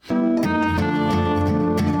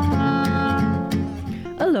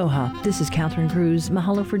This is Catherine Cruz.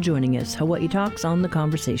 Mahalo for joining us. Hawaii Talks on The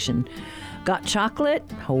Conversation. Got chocolate?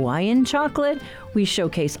 Hawaiian chocolate? We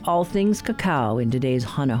showcase all things cacao in today's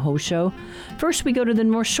Hana Hou show. First, we go to the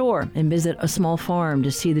North Shore and visit a small farm to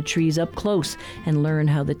see the trees up close and learn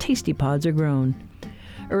how the tasty pods are grown.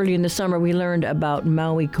 Early in the summer, we learned about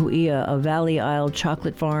Maui Kuia, a Valley Isle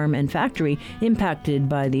chocolate farm and factory impacted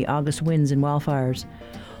by the August winds and wildfires.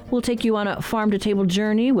 We'll take you on a farm-to-table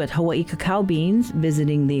journey with Hawaii cacao beans,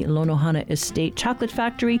 visiting the Lonohana Estate Chocolate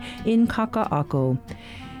Factory in Kaka'ako.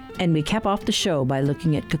 And we cap off the show by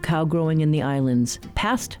looking at cacao growing in the islands,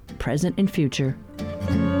 past, present, and future.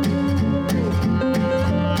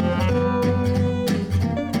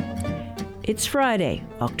 It's Friday,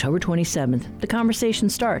 October 27th. The conversation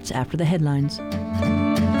starts after the headlines.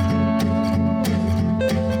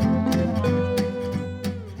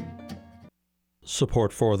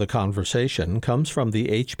 Support for the conversation comes from the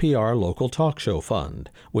HPR Local Talk Show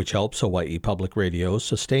Fund, which helps Hawaii Public Radio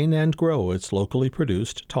sustain and grow its locally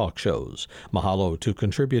produced talk shows. Mahalo to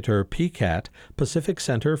contributor PCAT, Pacific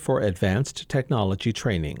Center for Advanced Technology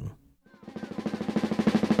Training.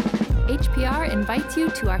 HPR invites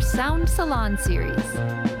you to our Sound Salon series.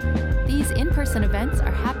 These in-person events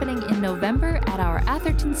are happening in November at our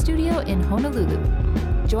Atherton studio in Honolulu.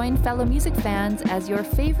 Join fellow music fans as your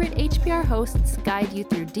favorite HPR hosts guide you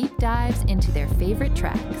through deep dives into their favorite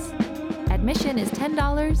tracks. Admission is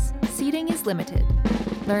 $10, seating is limited.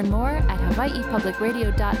 Learn more at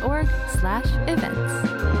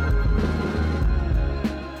hawaiipublicradio.org/events.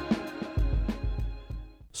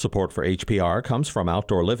 Support for HPR comes from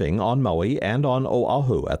outdoor living on Maui and on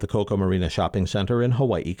Oahu at the Koko Marina Shopping Center in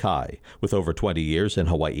Hawaii Kai. With over 20 years in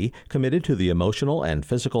Hawaii, committed to the emotional and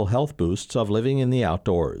physical health boosts of living in the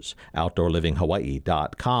outdoors.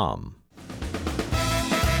 OutdoorLivingHawaii.com.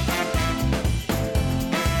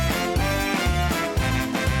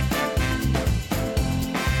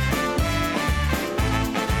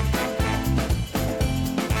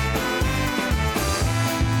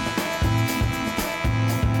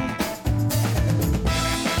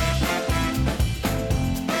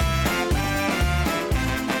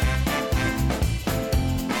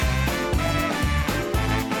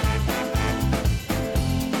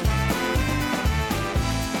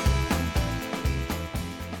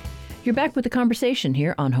 You're back with the conversation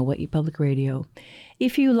here on Hawaii Public Radio.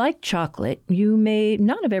 If you like chocolate, you may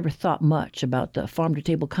not have ever thought much about the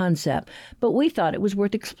farm-to-table concept, but we thought it was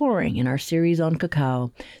worth exploring in our series on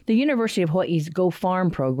cacao. The University of Hawaii's Go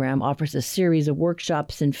Farm program offers a series of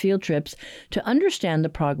workshops and field trips to understand the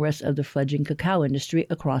progress of the fledgling cacao industry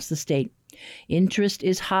across the state. Interest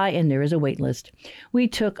is high and there is a wait list. We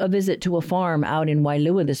took a visit to a farm out in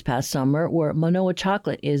Wailua this past summer where Manoa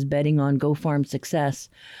Chocolate is betting on Go Farm success.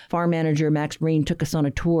 Farm manager Max Breen took us on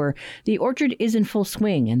a tour. The orchard is in full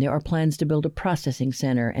swing and there are plans to build a processing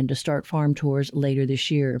center and to start farm tours later this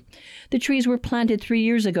year. The trees were planted 3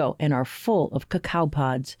 years ago and are full of cacao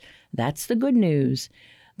pods. That's the good news.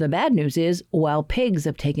 The bad news is wild pigs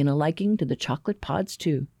have taken a liking to the chocolate pods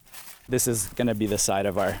too. This is going to be the side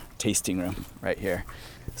of our tasting room right here.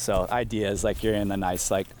 So idea is like you're in a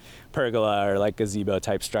nice like pergola or like gazebo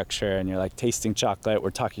type structure and you're like tasting chocolate. We're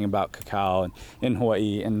talking about cacao in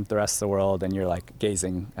Hawaii and the rest of the world and you're like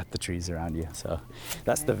gazing at the trees around you. So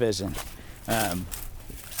that's the vision.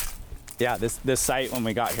 This site when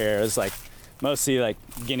we got here was like mostly like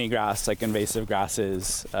guinea grass, like invasive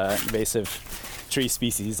grasses, invasive tree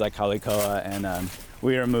species like halikoa, and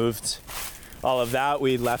we removed all of that.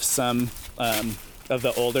 We left some of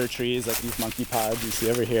the older trees, like these monkey pods you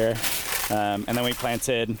see over here. And then we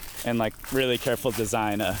planted, in like really careful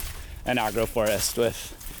design, an agroforest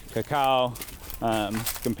with cacao,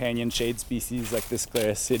 companion shade species like this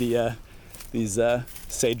Glaracidia, these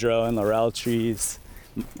cedro and laurel trees,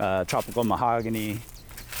 tropical mahogany,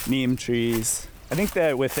 neem trees. I think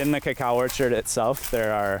that within the cacao orchard itself,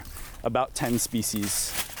 there are about 10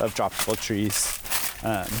 species of tropical trees.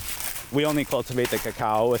 We only cultivate the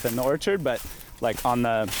cacao within the orchard, but like on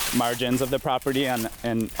the margins of the property and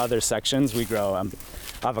other sections, we grow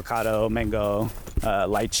avocado, mango,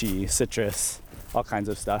 lychee, citrus, all kinds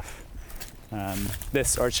of stuff.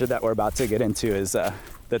 This orchard that we're about to get into is the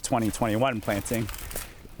 2021 planting.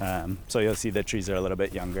 So you'll see the trees are a little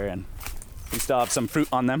bit younger and we still have some fruit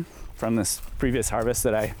on them from this previous harvest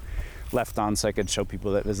that I left on so I could show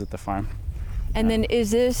people that visit the farm. And then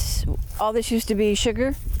all this used to be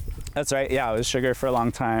sugar? That's right. Yeah, it was sugar for a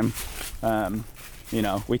long time.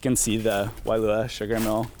 We can see the Wailua sugar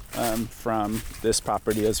mill from this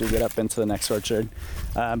property as we get up into the next orchard.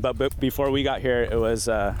 But before we got here, it was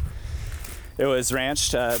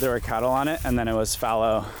ranched. There were cattle on it, and then it was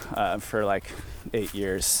fallow for like 8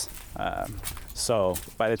 years. So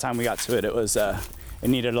by the time we got to it, it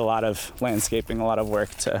needed a lot of landscaping, a lot of work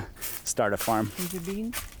to start a farm. These are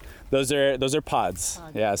beans? Those are pods.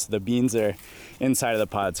 Yeah, so the beans are inside of the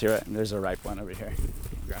pods. Here, there's a ripe one over here.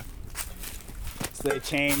 Grab. So they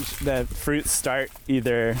change, the fruits start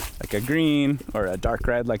either like a green or a dark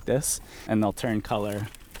red like this, and they'll turn color,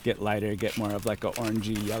 get lighter, get more of like a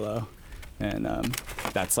orangey yellow. And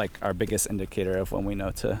that's like our biggest indicator of when we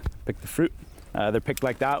know to pick the fruit. They're picked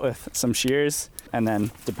like that with some shears, and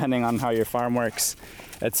then depending on how your farm works,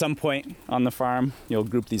 at some point on the farm, you'll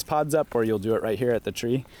group these pods up, or you'll do it right here at the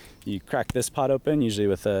tree. You crack this pod open, usually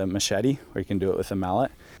with a machete, or you can do it with a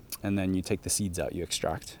mallet, and then you take the seeds out, you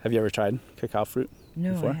extract. Have you ever tried cacao fruit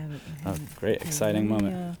before? I haven't. Oh, great, exciting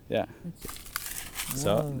moment. Yeah.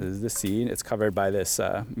 So this is the seed. It's covered by this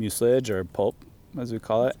mucilage or pulp, as we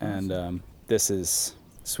call it, and this is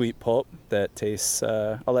sweet pulp that tastes.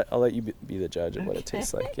 I'll let you be the judge of what it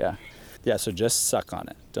tastes like. Yeah. So just suck on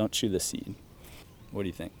it. Don't chew the seed. What do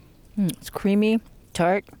you think? It's creamy,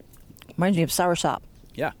 tart. Reminds me of soursop.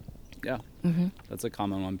 Yeah. Mm-hmm. That's a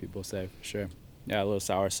common one people say, for sure. Yeah, a little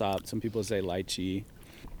soursop. Some people say lychee.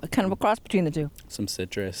 Kind of a cross between the two. Some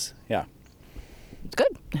citrus. Yeah. It's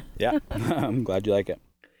good. Yeah. I'm glad you like it.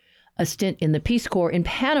 A stint in the Peace Corps in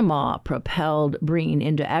Panama propelled Breen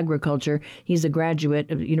into agriculture. He's a graduate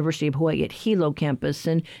of the University of Hawaii at Hilo campus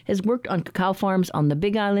and has worked on cacao farms on the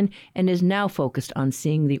Big Island and is now focused on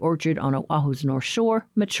seeing the orchard on Oahu's North Shore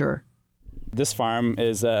mature. This farm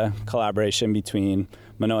is a collaboration between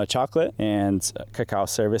Manoa Chocolate and Cacao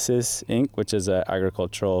Services, Inc., which is an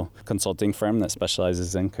agricultural consulting firm that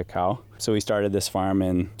specializes in cacao. So we started this farm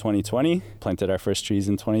in 2020, planted our first trees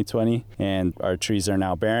in 2020, and our trees are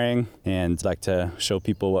now bearing. And I'd like to show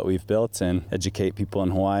people what we've built and educate people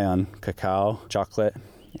in Hawaii on cacao, chocolate,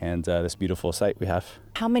 and this beautiful site we have.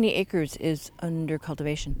 How many acres is under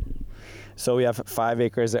cultivation? So we have 5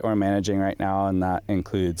 acres that we're managing right now, and that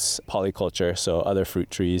includes polyculture, so other fruit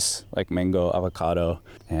trees like mango, avocado,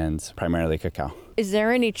 and primarily cacao. Is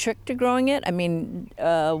there any trick to growing it? I mean,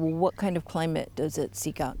 what kind of climate does it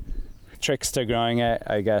seek out? Tricks to growing it,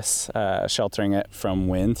 I guess, sheltering it from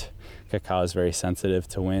wind. Cacao is very sensitive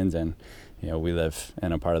to wind, and we live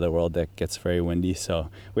in a part of the world that gets very windy, so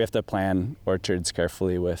we have to plan orchards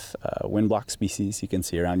carefully with wind block species. You can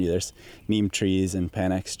see around you there's neem trees and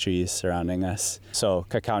panax trees surrounding us. So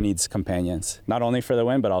cacao needs companions, not only for the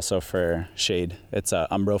wind, but also for shade. It's an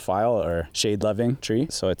umbrophile or shade-loving tree,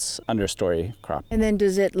 so it's understory crop. And then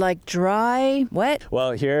does it dry, wet?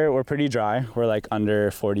 Well, here we're pretty dry. We're under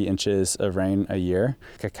 40 inches of rain a year.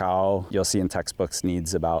 Cacao, you'll see in textbooks,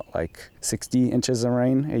 needs about 60 inches of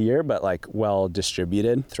rain a year, but well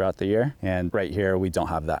distributed throughout the year. And right here we don't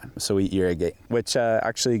have that, so we irrigate, which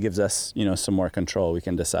actually gives us some more control. We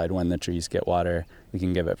can decide when the trees get water. We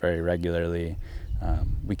can give it very regularly.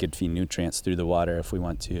 We could feed nutrients through the water if we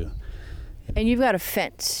want to. And you've got a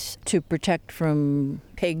fence to protect from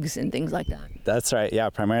pigs and things like that. That's right. Yeah,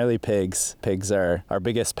 primarily pigs. Pigs are our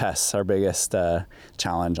biggest pests, our biggest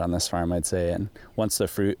challenge on this farm, I'd say. And once the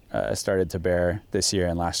fruit started to bear this year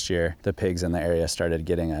and last year, the pigs in the area started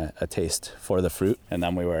getting a taste for the fruit, and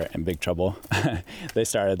then we were in big trouble. They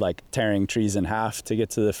started tearing trees in half to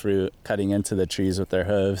get to the fruit, cutting into the trees with their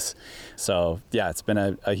hooves. So yeah, it's been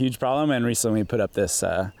a huge problem, and recently we put up this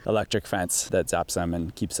electric fence that zaps them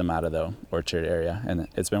and keeps them out of the orchard area, and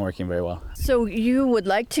it's been working very well. So you would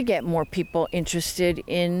like to get more people interested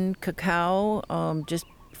in cacao, just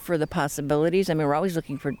for the possibilities? I mean, we're always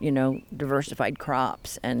looking for, diversified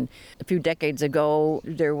crops. And a few decades ago,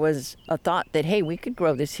 there was a thought that, hey, we could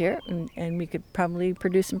grow this here and we could probably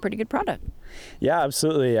produce some pretty good product. Yeah,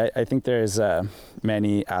 absolutely. I think there's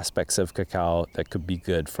many aspects of cacao that could be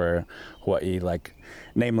good for Hawaii,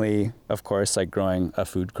 namely, of course, growing a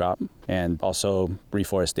food crop and also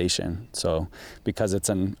reforestation. So because it's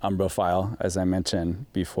an umbrophile, as I mentioned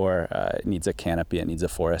before, it needs a canopy, it needs a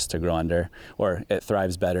forest to grow under, or it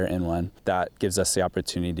thrives better in one. That gives us the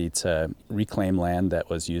opportunity to reclaim land that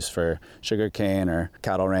was used for sugarcane or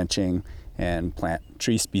cattle ranching and plant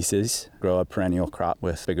tree species, grow a perennial crop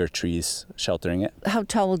with bigger trees sheltering it. How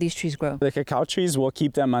tall will these trees grow? The cacao trees, will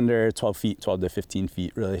keep them under 12 to 15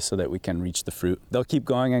 feet, really, so that we can reach the fruit. They'll keep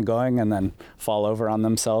going and then fall over on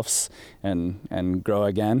themselves and grow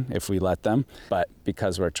again if we let them. But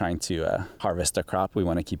because we're trying to harvest a crop, we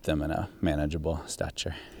want to keep them in a manageable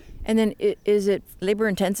stature. And then is it labor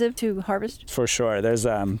intensive to harvest? For sure. There's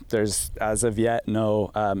as of yet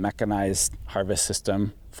no mechanized harvest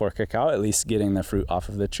system for cacao, at least getting the fruit off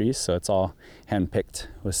of the trees. So it's all hand-picked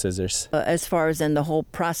with scissors. As far as then the whole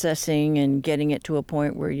processing and getting it to a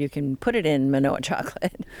point where you can put it in Manoa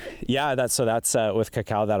chocolate. Yeah, that's with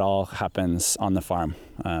cacao, that all happens on the farm.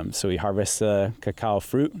 So we harvest the cacao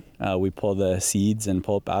fruit, we pull the seeds and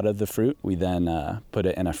pulp out of the fruit. We then put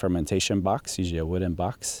it in a fermentation box, usually a wooden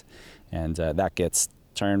box, and that gets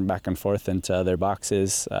turned back and forth into other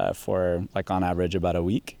boxes for like on average about a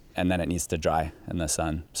week. And then it needs to dry in the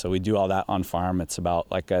sun. So we do all that on farm. It's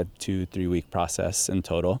about like a 2-3 week process in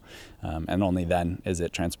total. And only then is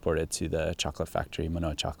it transported to the chocolate factory,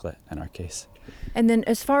 Manoa Chocolate in our case. And then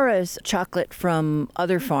as far as chocolate from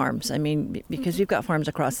other farms, I mean, because you've got farms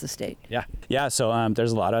across the state. Yeah. So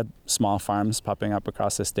there's a lot of small farms popping up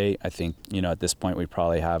across the state. I think, at this point we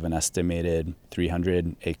probably have an estimated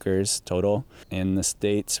 300 acres total in the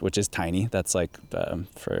state, which is tiny. That's like,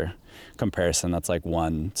 for comparison, that's like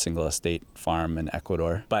one single estate farm in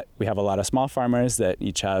Ecuador. But we have a lot of small farmers that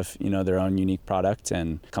each have, their own unique product,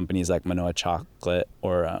 and companies like Manoa Chocolate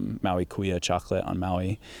or Maui Kuia Chocolate on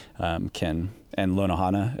Maui and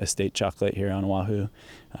Hana Estate Chocolate here on Oahu.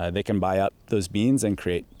 They can buy up those beans and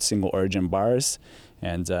create single origin bars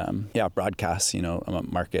and broadcast,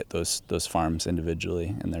 market those farms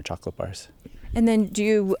individually in their chocolate bars. And then do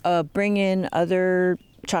you bring in other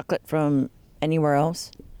chocolate from anywhere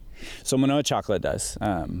else? So Manoa Chocolate does.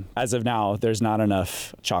 As of now, there's not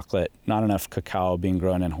enough cacao being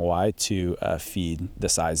grown in Hawaii to feed the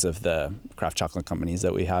size of the craft chocolate companies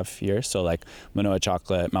that we have here. So like Manoa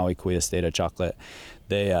Chocolate, Maui Kuia State Chocolate,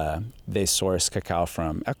 they source cacao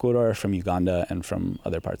from Ecuador, from Uganda, and from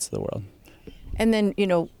other parts of the world. And then,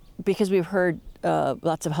 because we've heard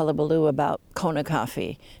lots of hullabaloo about Kona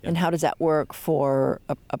coffee, and how does that work for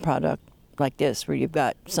a product like this, where you've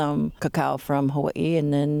got some cacao from Hawaii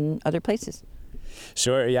and then other places?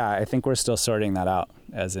 Sure, yeah. I think we're still sorting that out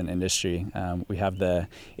as an industry. We have the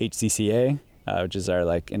HCCA, which is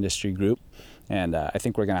our industry group, and I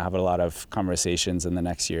think we're going to have a lot of conversations in the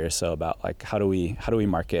next year or so about how do we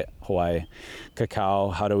market Hawaii cacao?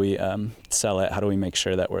 How do we sell it? How do we make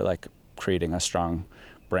sure that we're creating a strong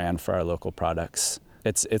brand for our local products?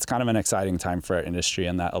 It's kind of an exciting time for our industry,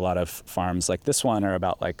 in that a lot of farms like this one are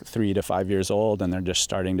about 3 to 5 years old, and they're just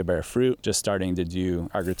starting to bear fruit, just starting to do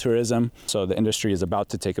agritourism. So the industry is about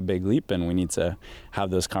to take a big leap, and we need to have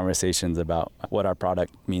those conversations about what our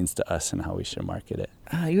product means to us and how we should market it.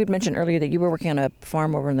 You had mentioned earlier that you were working on a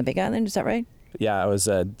farm over in the Big Island, is that right? Yeah, I was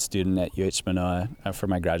a student at UH Manoa for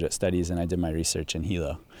my graduate studies, and I did my research in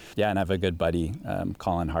Hilo. Yeah, and I have a good buddy,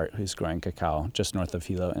 Colin Hart, who's growing cacao just north of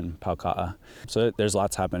Hilo in Pauka'a. So there's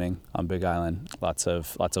lots happening on Big Island. Lots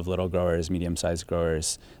of little growers, medium-sized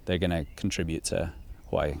growers. They're going to contribute to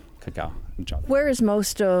Hawaii cacao and chocolate. Where is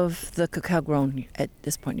most of the cacao grown at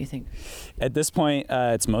this point, do you think? At this point,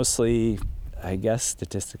 it's mostly, I guess,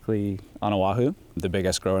 statistically on Oahu. The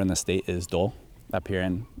biggest grower in the state is Dole up here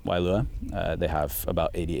in Wailua. They have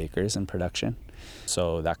about 80 acres in production.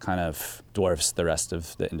 So that kind of dwarfs the rest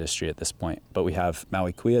of the industry at this point. But we have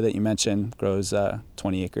Maui Kuia that you mentioned, grows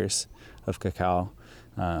 20 acres of cacao.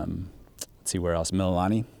 Let's see where else.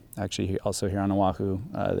 Mililani, actually also here on Oahu.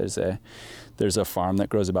 There's a farm that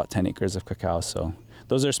grows about 10 acres of cacao. So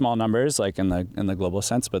those are small numbers, in the global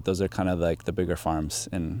sense, but those are kind of the bigger farms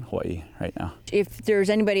in Hawaii right now. If there's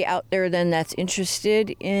anybody out there then that's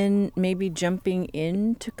interested in maybe jumping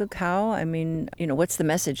into cacao, I mean, what's the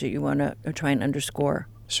message that you want to try and underscore?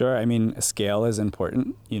 Sure. I mean, scale is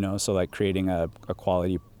important, so creating a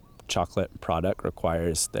quality chocolate product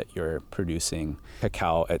requires that you're producing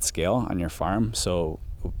cacao at scale on your farm. So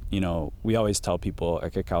we always tell people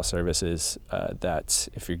at Cacao Services that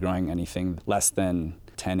if you're growing anything less than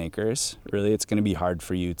 10 acres, really it's going to be hard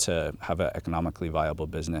for you to have an economically viable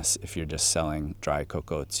business if you're just selling dry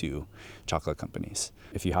cocoa to chocolate companies.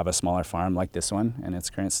 If you have a smaller farm like this one in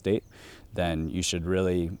its current state, then you should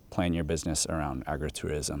really plan your business around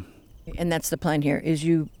agritourism. And that's the plan here, is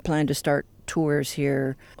you plan to start tours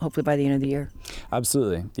here, hopefully by the end of the year?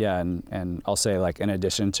 Absolutely, yeah. And I'll say, in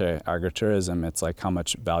addition to agritourism, it's how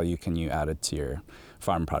much value can you add it to your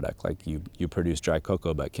farm product? You produce dry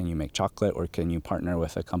cocoa, but can you make chocolate, or can you partner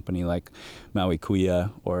with a company like Maui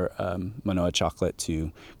Kuia or Manoa Chocolate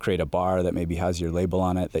to create a bar that maybe has your label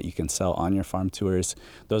on it that you can sell on your farm tours?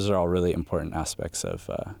 Those are all really important aspects of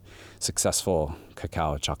successful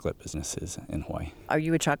cacao chocolate businesses in Hawaii. Are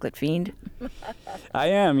you a chocolate fiend? I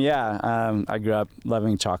am, yeah. I grew up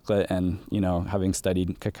loving chocolate, and having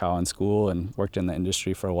studied cacao in school and worked in the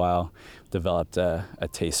industry for a while, developed a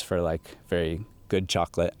taste for very good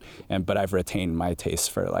chocolate, but I've retained my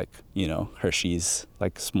taste for Hershey's,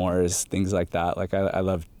 s'mores, things like that. I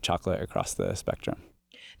love chocolate across the spectrum.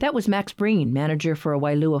 That was Max Breen, manager for a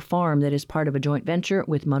Wailua farm that is part of a joint venture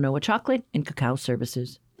with Manoa Chocolate and Cacao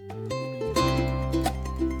Services.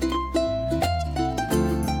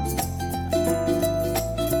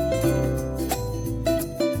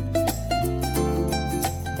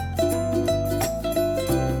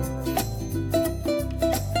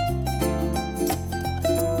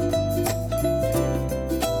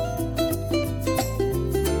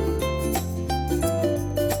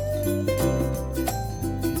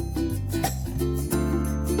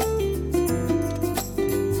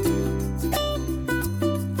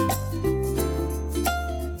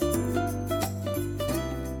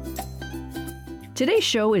 Today's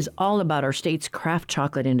show is all about our state's craft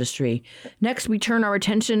chocolate industry. Next, we turn our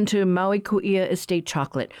attention to Maui Ku'ia Estate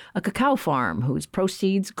Chocolate, a cacao farm whose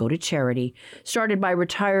proceeds go to charity. Started by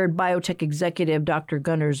retired biotech executive Dr.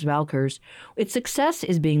 Gunners Valkers, its success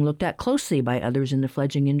is being looked at closely by others in the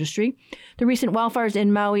fledgling industry. The recent wildfires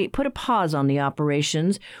in Maui put a pause on the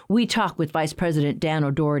operations. We talk with Vice President Dan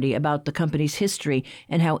O'Doherty about the company's history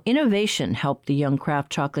and how innovation helped the young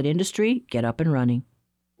craft chocolate industry get up and running.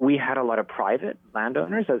 We had a lot of private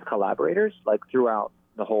landowners as collaborators, like throughout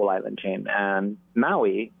the whole island chain. And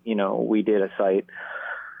Maui, we did a site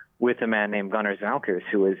with a man named Gunners Valkers,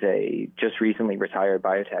 who is a just recently retired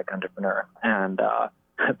biotech entrepreneur. And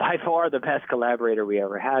by far the best collaborator we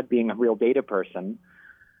ever had, being a real data person.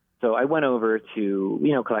 So I went over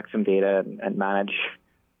to, collect some data and manage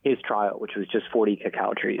his trial, which was just 40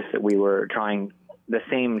 cacao trees that we were trying the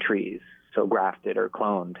same trees, so grafted or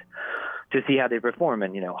cloned, to see how they perform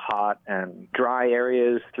in, hot and dry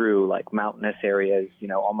areas through like mountainous areas,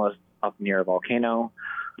 almost up near a volcano.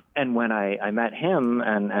 And when I met him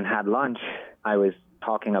and had lunch, I was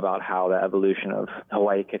talking about how the evolution of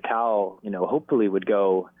Hawaii cacao, hopefully would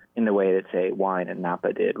go in the way that, say, wine and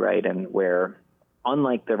Napa did, right? And where,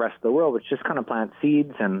 unlike the rest of the world, which just kind of plant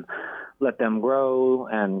seeds and let them grow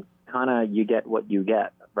and kind of you get what you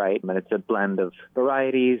get, right? And it's a blend of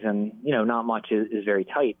varieties and, not much is very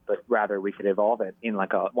tight, but rather we could evolve it in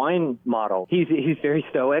like a wine model. He's very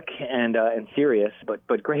stoic and serious,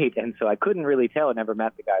 but great. And so I couldn't really tell, I never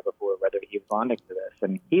met the guy before, whether he was bonding to this.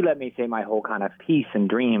 And he let me say my whole kind of piece and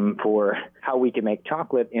dream for how we can make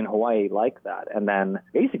chocolate in Hawaii like that. And then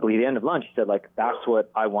basically at the end of lunch, he said, like, that's what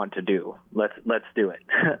I want to do. Let's do it.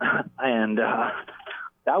 And,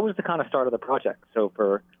 that was the kind of start of the project. So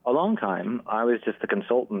for a long time, I was just a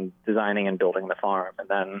consultant designing and building the farm. And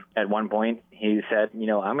then at one point, he said,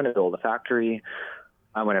 I'm going to build a factory.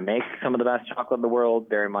 I'm going to make some of the best chocolate in the world,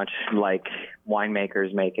 very much like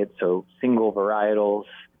winemakers make it. So single varietals,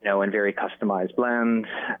 and very customized blends.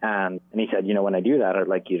 And he said, when I do that, I'd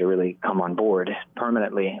like you to really come on board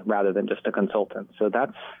permanently rather than just a consultant. So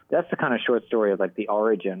that's the kind of short story of like the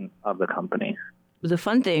origin of the company. The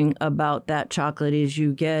fun thing about that chocolate is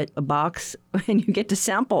you get a box and you get to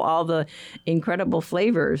sample all the incredible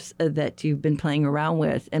flavors that you've been playing around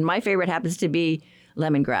with. And my favorite happens to be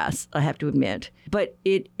lemongrass, I have to admit. But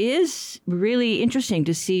it is really interesting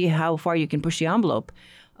to see how far you can push the envelope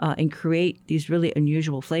and create these really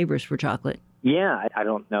unusual flavors for chocolate. Yeah, I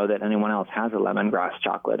don't know that anyone else has a lemongrass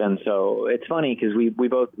chocolate. And so it's funny because we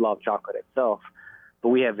both love chocolate itself. But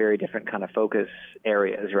we have very different kind of focus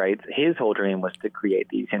areas, right? His whole dream was to create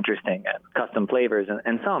these interesting custom flavors,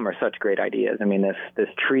 and some are such great ideas. I mean, this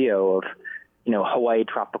trio of, Hawaii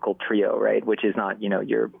tropical trio, right? Which is not,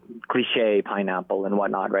 your cliche pineapple and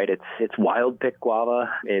whatnot, right? It's wild pick guava,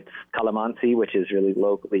 it's calamansi, which is really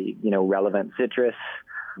locally, relevant citrus,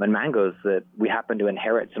 and mangoes that we happen to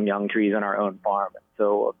inherit some young trees on our own farm.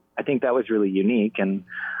 So I think that was really unique, and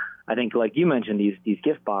I think, like you mentioned, these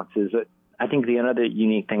gift boxes. I think the another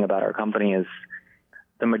unique thing about our company is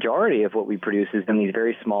the majority of what we produce is in these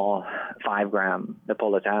very small 5-gram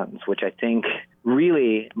Napolitans, which I think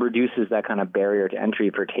really reduces that kind of barrier to entry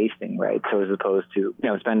for tasting, right? So as opposed to,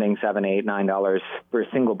 spending $7, $8, $9 for a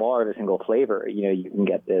single bar of a single flavor, you can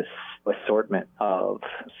get this assortment of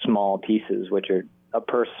small pieces, which are a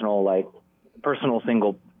personal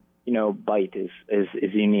single bite is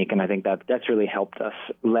unique. And I think that's really helped us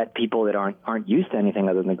let people that aren't used to anything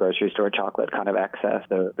other than the grocery store chocolate kind of access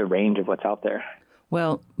the range of what's out there.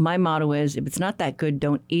 Well, my motto is, if it's not that good,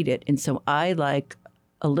 don't eat it. And so I like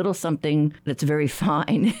a little something that's very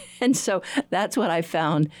fine. And so that's what I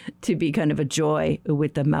found to be kind of a joy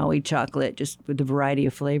with the Maui chocolate, just with the variety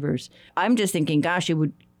of flavors. I'm just thinking, gosh,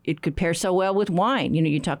 it could pair so well with wine.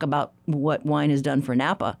 You talk about what wine has done for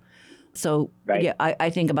Napa. So, right. Yeah, I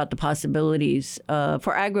think about the possibilities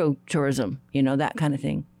for agro-tourism, that kind of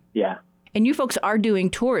thing. Yeah. And you folks are doing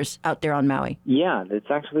tours out there on Maui. Yeah, it's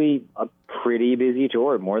actually a pretty busy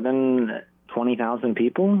tour, more than 20,000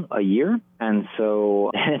 people a year. And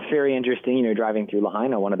so it's very interesting, driving through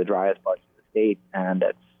Lahaina, one of the driest parts of the state, and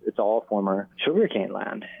it's all former sugarcane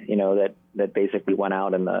land, that basically went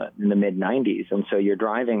out in the mid-90s. And so you're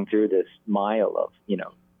driving through this mile of,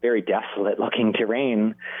 very desolate looking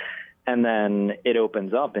terrain, and then it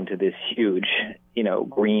opens up into this huge,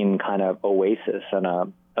 green kind of oasis and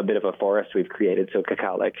a bit of a forest we've created, so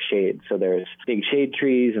cacao-like shade. So there's big shade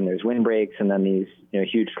trees and there's windbreaks and then these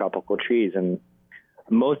huge tropical trees. And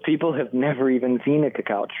most people have never even seen a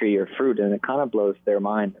cacao tree or fruit, and it kind of blows their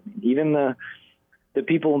mind. I mean, even the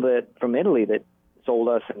people from Italy that sold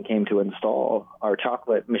us and came to install our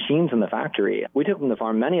chocolate machines in the factory, we took them to the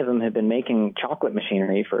farm. Many of them had been making chocolate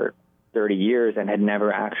machinery for 30 years and had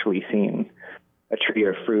never actually seen a tree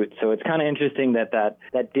or fruit. So it's kind of interesting that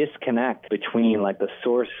disconnect between like the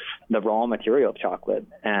source, the raw material of chocolate,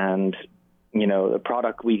 and the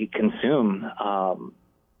product we consume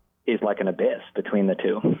is like an abyss between the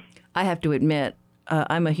two. I have to admit,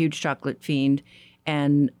 I'm a huge chocolate fiend,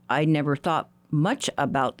 and I never thought much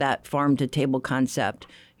about that farm to table concept.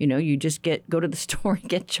 You just go to the store and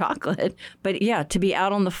get chocolate. But yeah, to be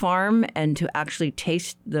out on the farm and to actually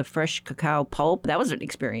taste the fresh cacao pulp, that was an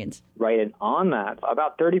experience. Right. And on that,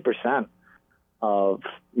 about 30% of,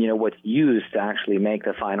 what's used to actually make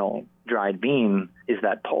the final dried bean is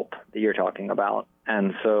that pulp that you're talking about.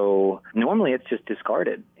 And so normally it's just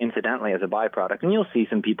discarded incidentally as a byproduct. And you'll see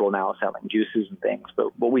some people now selling juices and things.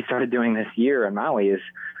 But what we started doing this year in Maui is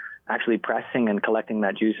actually pressing and collecting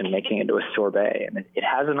that juice and making it into a sorbet. And it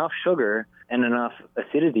has enough sugar and enough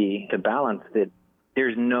acidity to balance that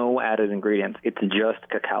there's no added ingredients. It's just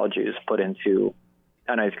cacao juice put into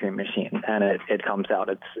an ice cream machine, and it comes out.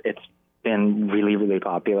 It's been really, really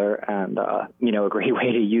popular, and a great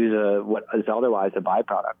way to use what is otherwise a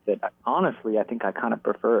byproduct that honestly I think I kind of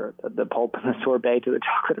prefer the pulp and the sorbet to the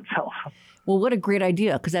chocolate itself. Well, what a great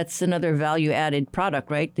idea, because that's another value-added product,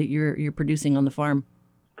 right, that you're producing on the farm.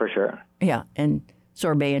 For sure. Yeah, and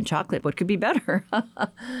sorbet and chocolate, what could be better?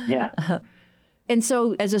 Yeah. And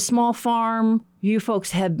so as a small farm, you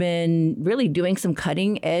folks have been really doing some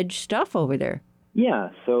cutting-edge stuff over there. Yeah,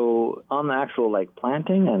 so on the actual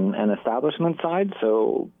planting and establishment side,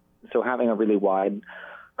 so having a really wide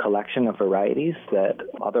collection of varieties that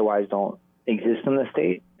otherwise don't exist in the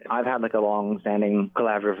state. I've had a long-standing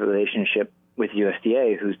collaborative relationship with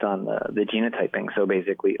USDA, who's done the genotyping, so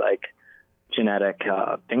basically genetic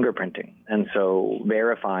fingerprinting. And so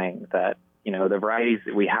verifying that, the varieties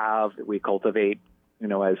that we cultivate,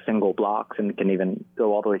 as single blocks and can even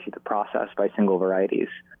go all the way through the process by single varieties.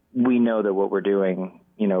 We know that what we're doing,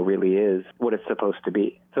 really is what it's supposed to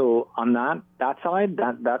be. So on that side,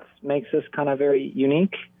 that makes us kind of very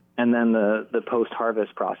unique. And then the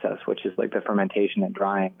post-harvest process, which is the fermentation and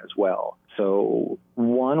drying as well. So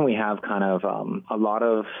one, we have kind of a lot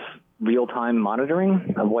of real-time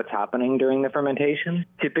monitoring of what's happening during the fermentation.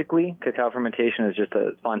 Typically, cacao fermentation is just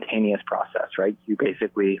a spontaneous process, right? You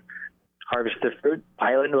basically harvest the fruit,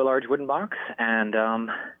 pile it into a large wooden box, and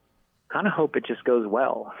kind of hope it just goes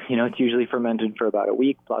well. It's usually fermented for about a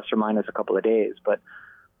week, plus or minus a couple of days. But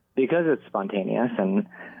because it's spontaneous and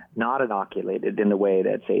not inoculated in the way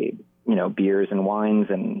that, say, beers and wines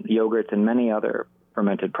and yogurts and many other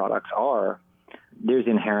fermented products are, there's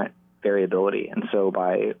inherent variability. And so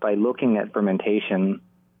by looking at fermentation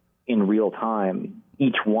in real time,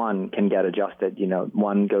 each one can get adjusted.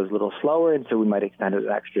 One goes a little slower, and so we might extend it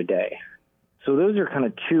an extra day. So those are kind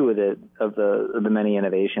of two of the many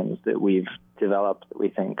innovations that we've developed that we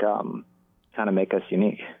think kind of make us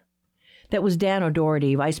unique. That was Dan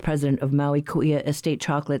O'Doherty, Vice President of Maui Kuia Estate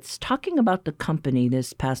Chocolates, talking about the company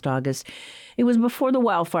this past August. It was before the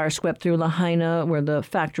wildfire swept through Lahaina, where the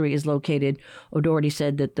factory is located. O'Doherty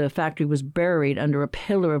said that the factory was buried under a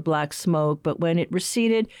pillar of black smoke, but when it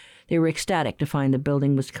receded, they were ecstatic to find the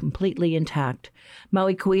building was completely intact.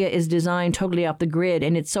 Maui Kuia is designed totally off the grid,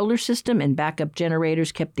 and its solar system and backup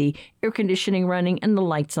generators kept the air conditioning running and the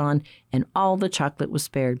lights on, and all the chocolate was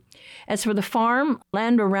spared. As for the farm,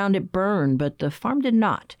 land around it burned, but the farm did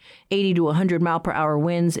not. 80 to 100 mile per hour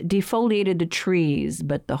winds defoliated the trees,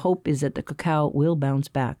 but the hope is that the cacao will bounce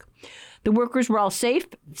back. The workers were all safe.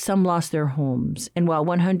 Some lost their homes. And while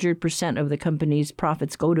 100% of the company's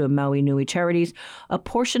profits go to Maui Nui charities, a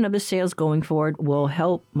portion of the sales going forward will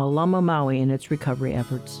help Malama Maui in its recovery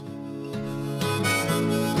efforts.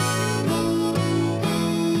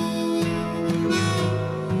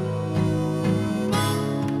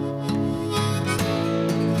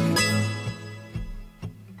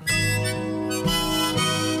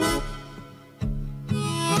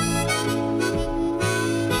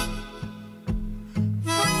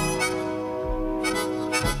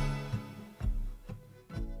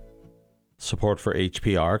 Support for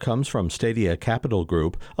HPR comes from Stadia Capital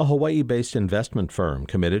Group, a Hawaii-based investment firm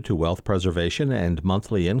committed to wealth preservation and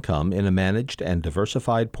monthly income in a managed and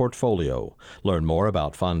diversified portfolio. Learn more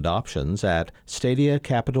about fund options at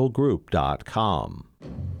stadiacapitalgroup.com.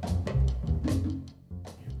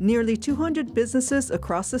 Nearly 200 businesses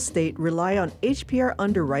across the state rely on HPR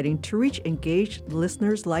underwriting to reach engaged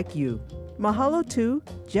listeners like you. Mahalo to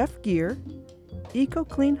Jeff Gear, Eco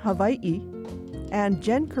Clean Hawaiʻi, and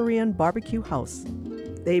Gen Korean Barbecue House.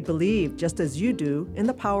 They believe, just as you do, in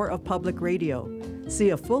the power of public radio. See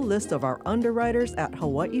a full list of our underwriters at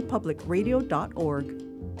hawaiipublicradio.org.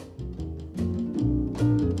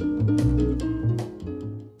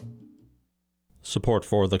 Support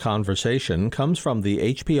for The Conversation comes from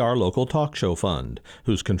the HPR Local Talk Show Fund,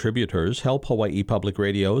 whose contributors help Hawaii Public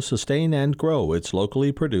Radio sustain and grow its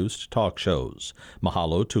locally produced talk shows.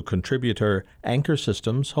 Mahalo to contributor Anchor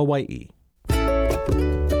Systems Hawaii.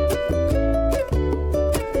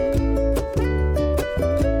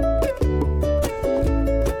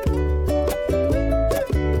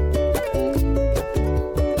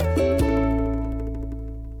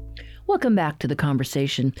 Welcome back to The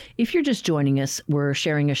Conversation. If you're just joining us, we're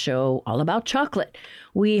sharing a show all about chocolate.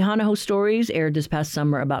 We Hana Hou stories aired this past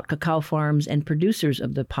summer about cacao farms and producers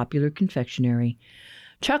of the popular confectionery.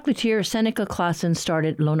 Chocolatier Seneca Claassen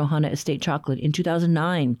started Lonohana Estate Chocolate in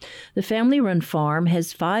 2009. The family-run farm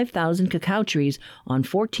has 5,000 cacao trees on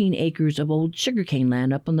 14 acres of old sugarcane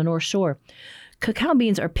land up on the North Shore. Cacao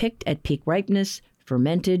beans are picked at peak ripeness,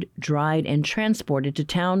 fermented, dried, and transported to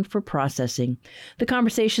town for processing. The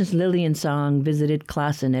Conversation's Lillian Song visited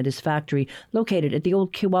Claassen at his factory located at the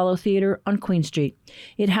old Kiwalo Theater on Queen Street.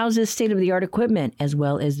 It houses state-of-the-art equipment as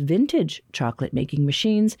well as vintage chocolate-making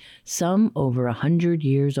machines, some over 100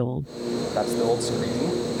 years old. That's the old screen,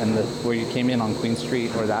 and where you came in on Queen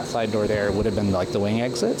Street or that side door there would have been like the wing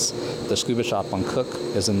exits. The scuba shop on Cook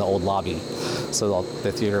is in the old lobby. So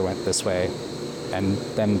the theater went this way. And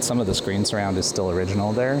then some of the screen surround is still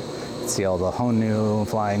original there. See all the honu,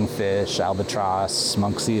 flying fish, albatross,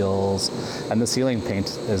 monk seals, and the ceiling paint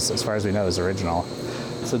is, as far as we know, is original.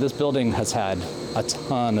 So this building has had a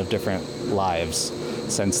ton of different lives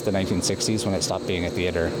since the 1960s when it stopped being a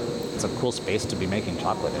theater. It's a cool space to be making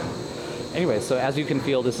chocolate in. Anyway, so as you can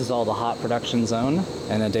feel, this is all the hot production zone.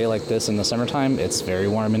 And a day like this in the summertime, it's very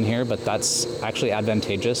warm in here, but that's actually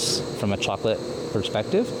advantageous from a chocolate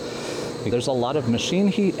perspective. There's a lot of machine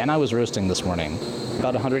heat, and I was roasting this morning.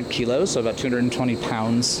 About 100 kilos, so about 220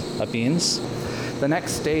 pounds of beans. The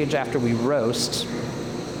next stage after we roast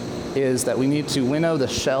is that we need to winnow the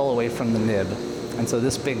shell away from the nib. And so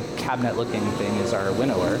this big cabinet-looking thing is our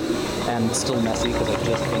winnower, and it's still messy because I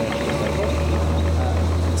just finished the cycle.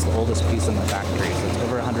 It's the oldest piece in the factory, so it's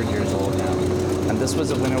over 100 years old now. And this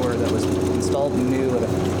was a winnower that was installed new at a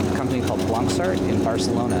company called Blancsart in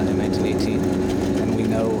Barcelona in 1918. And we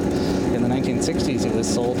know in the 1960s it was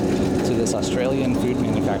sold to this Australian food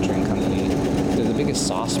manufacturing company. They're the biggest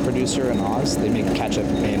sauce producer in Oz. They make ketchup,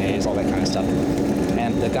 mayonnaise, all that kind of stuff.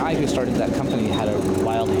 And the guy who started that company had a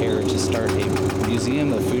wild hair to start a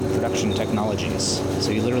museum of food production technologies.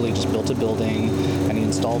 So he literally just built a building and he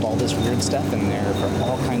installed all this weird stuff in there for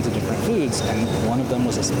all kinds of different foods. And one of them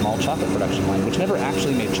was a small chocolate production line, which never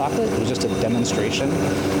actually made chocolate. It was just a demonstration.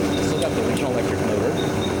 It's still got the original electric motor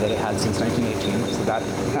that it had since 1918. So that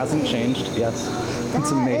hasn't changed. Yes.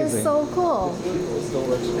 It's amazing. That is so cool. It still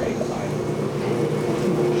works great.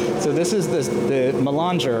 So this is the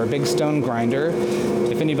Melanger, big stone grinder.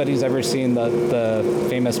 If anybody's ever seen the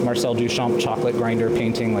famous Marcel Duchamp chocolate grinder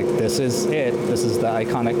painting, like this is it. This is the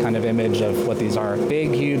iconic kind of image of what these are.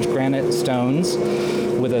 Big, huge granite stones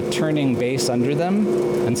with a turning base under them.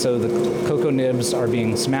 And so the cocoa nibs are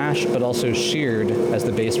being smashed, but also sheared as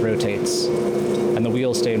the base rotates. And the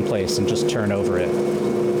wheels stay in place and just turn over it.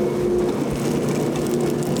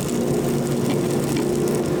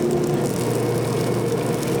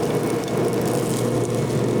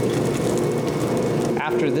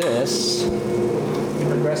 After this, it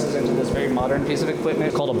progresses into this very modern piece of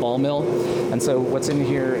equipment called a ball mill. And so what's in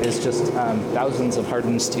here is just thousands of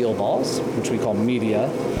hardened steel balls, which we call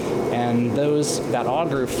media. And that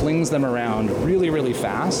auger flings them around really, really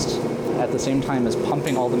fast at the same time as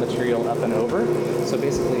pumping all the material up and over. So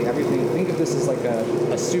basically everything, think of this as like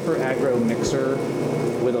a super aggro mixer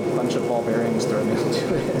with a bunch of ball bearings thrown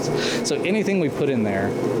into it. So anything we put in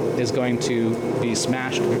there is going to be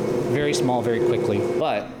smashed very small, very quickly.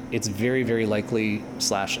 But it's very, very likely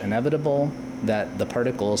 / inevitable that the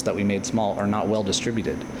particles that we made small are not well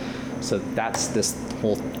distributed. So that's this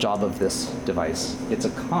whole job of this device. It's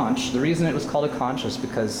a conch. The reason it was called a conch is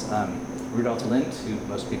because Rudolf Lindt, who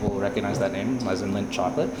most people will recognize that name as in Lindt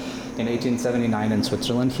chocolate. In 1879 in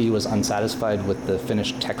Switzerland, he was unsatisfied with the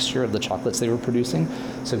finished texture of the chocolates they were producing,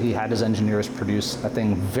 so he had his engineers produce a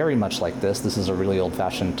thing very much like this. This is a really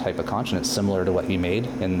old-fashioned type of conch, and it's similar to what he made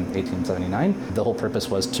in 1879. The whole purpose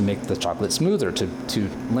was to make the chocolate smoother, to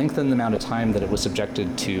lengthen the amount of time that it was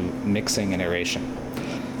subjected to mixing and aeration.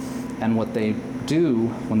 And what they do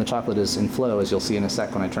when the chocolate is in flow, as you'll see in a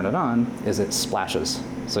sec when I turn it on, is it splashes.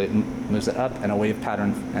 So it moves it up in a wave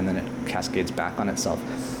pattern, and then it cascades back on itself.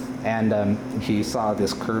 And he saw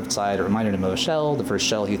this curved side. It reminded him of a shell. The first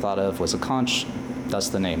shell he thought of was a conch, thus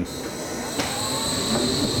the name.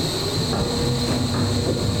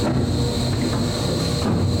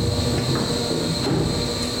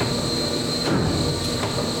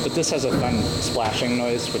 But this has a fun splashing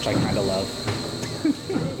noise, which I kind of love.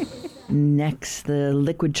 Next, the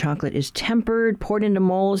liquid chocolate is tempered, poured into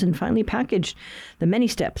molds, and finally packaged. The many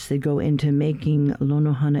steps that go into making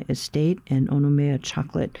Lonohana Estate and Onomea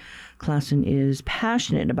chocolate. Klassen is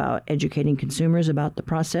passionate about educating consumers about the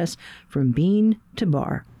process from bean to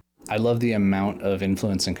bar. I love the amount of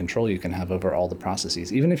influence and control you can have over all the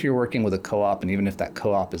processes. Even if you're working with a co-op, and even if that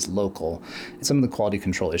co-op is local, some of the quality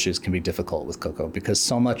control issues can be difficult with cocoa because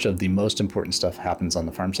so much of the most important stuff happens on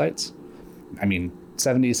the farm sites. I mean,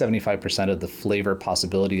 70-75% of the flavor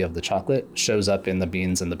possibility of the chocolate shows up in the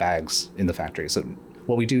beans and the bags in the factory. So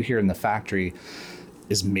what we do here in the factory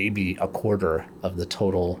is maybe a quarter of the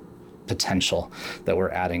total potential that we're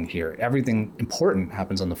adding here. Everything important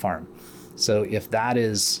happens on the farm. So if that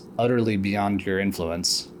is utterly beyond your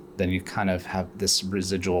influence, then you kind of have this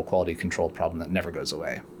residual quality control problem that never goes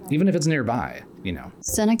away, even if it's nearby, you know.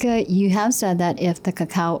 Seneca, you have said that if the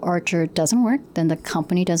cacao orchard doesn't work, then the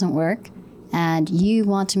company doesn't work. And you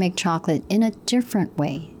want to make chocolate in a different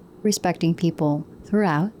way, respecting people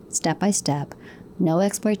throughout, step by step, no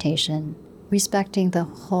exploitation, respecting the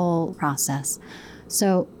whole process.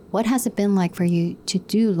 So what has it been like for you to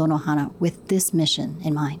do Lonohana with this mission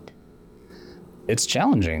in mind? It's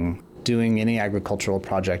challenging. Doing any agricultural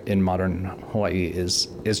project in modern Hawaii is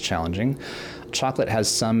challenging. Chocolate has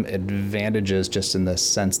some advantages just in the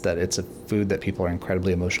sense that it's a food that people are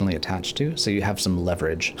incredibly emotionally attached to. So you have some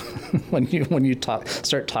leverage. when you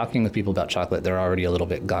start talking with people about chocolate, they're already a little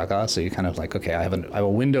bit gaga. So you kind of like, okay, I have a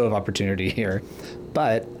window of opportunity here.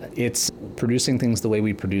 But it's producing things the way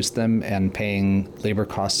we produce them and paying labor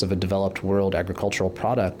costs of a developed world agricultural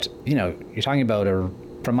product. You know, you're talking about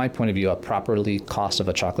from my point of view, a properly cost of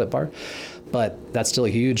a chocolate bar. But that's still a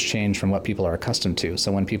huge change from what people are accustomed to.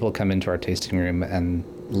 So when people come into our tasting room and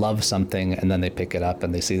love something and then they pick it up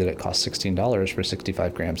and they see that it costs $16 for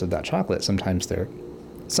 65 grams of that chocolate, sometimes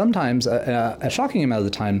a shocking amount of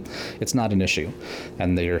the time, it's not an issue.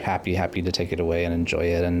 And they're happy to take it away and enjoy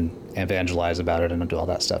it and evangelize about it and do all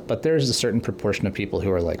that stuff. But there's a certain proportion of people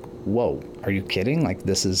who are like, whoa, are you kidding? Like,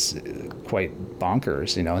 this is quite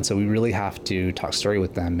bonkers, you know? And so we really have to talk story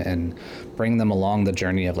with them and bring them along the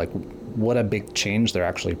journey of like, what a big change they're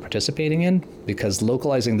actually participating in, because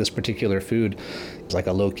localizing this particular food is like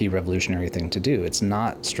a low-key revolutionary thing to do. It's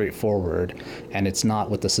not straightforward, and it's not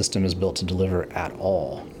what the system is built to deliver at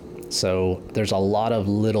all. So there's a lot of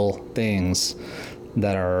little things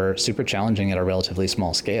that are super challenging at a relatively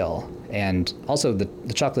small scale. And also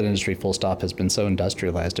the chocolate industry full stop has been so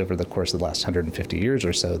industrialized over the course of the last 150 years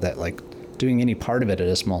or so that like doing any part of it at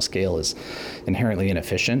a small scale is inherently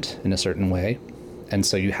inefficient in a certain way. And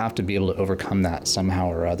so you have to be able to overcome that somehow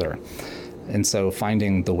or other. And so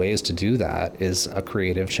finding the ways to do that is a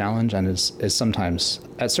creative challenge and is sometimes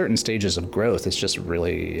at certain stages of growth, it's just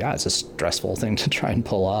really, it's a stressful thing to try and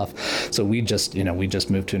pull off. So we just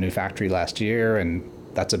moved to a new factory last year, and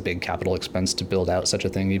that's a big capital expense to build out such a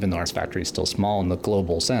thing, even though our factory is still small in the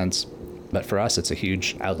global sense. But for us, it's a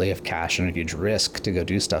huge outlay of cash and a huge risk to go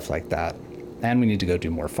do stuff like that. And we need to go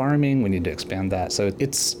do more farming. We need to expand that. So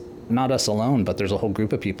it's not us alone, but there's a whole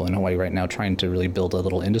group of people in Hawaii right now trying to really build a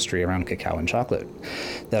little industry around cacao and chocolate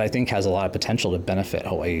that I think has a lot of potential to benefit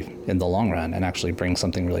Hawaii in the long run and actually bring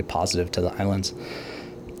something really positive to the islands.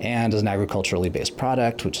 And as an agriculturally based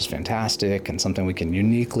product, which is fantastic and something we can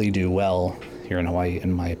uniquely do well here in Hawaii,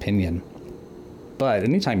 in my opinion. But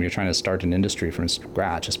anytime you're trying to start an industry from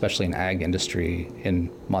scratch, especially an ag industry in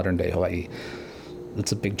modern day Hawaii,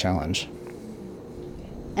 it's a big challenge.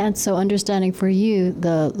 And so understanding for you,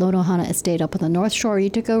 the Lonohana estate up on the North Shore, you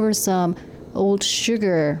took over some old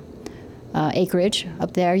sugar acreage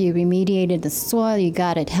up there. You remediated the soil. You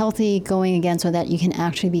got it healthy going again so that you can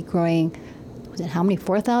actually be growing, was it how many,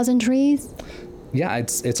 4,000 trees? Yeah,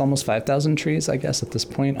 it's almost 5,000 trees, I guess, at this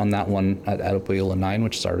point on that one at Aopoiola 9,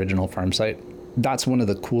 which is our original farm site. that's one of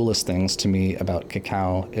the coolest things to me about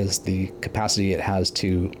cacao is the capacity it has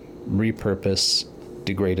to repurpose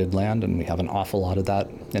degraded land, and we have an awful lot of that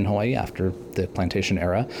in Hawaii after the plantation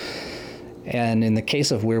era. And in the case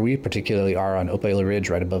of where we particularly are on Opaila Ridge,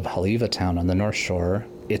 right above Haleiwa town on the North Shore,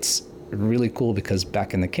 it's really cool because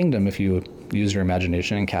back in the kingdom, if you use your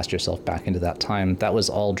imagination and cast yourself back into that time, that was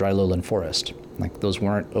all dry lowland forest. Like those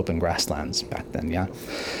weren't open grasslands back then, yeah?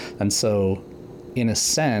 And so in a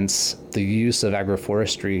sense, the use of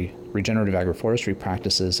agroforestry, regenerative agroforestry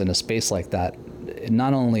practices in a space like that,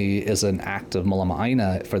 not only is an act of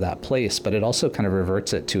molama'aina for that place, but it also kind of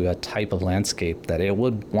reverts it to a type of landscape that it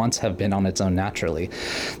would once have been on its own naturally.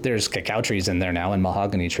 There's cacao trees in there now and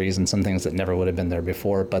mahogany trees and some things that never would have been there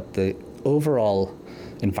before, but the overall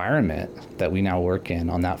environment that we now work in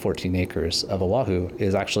on that 14 acres of Oahu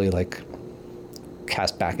is actually like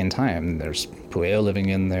cast back in time. There's pueo living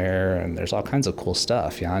in there, and there's all kinds of cool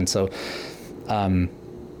stuff, yeah. And so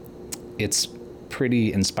it's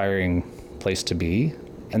pretty inspiring place to be,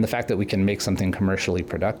 and the fact that we can make something commercially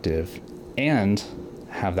productive and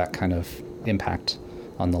have that kind of impact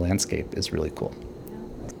on the landscape is really cool.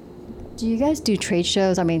 Do you guys do trade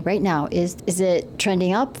shows? I mean, right now, is it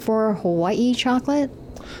trending up for Hawaii chocolate?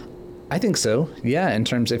 I think so. Yeah, in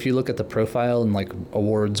terms, if you look at the profile and like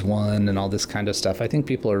awards won and all this kind of stuff, I think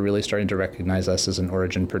people are really starting to recognize us as an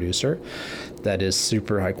origin producer that is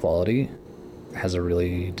super high quality, has a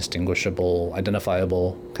really distinguishable,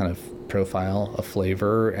 identifiable kind of profile of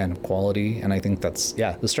flavor and quality. And I think that's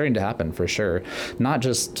starting to happen for sure. Not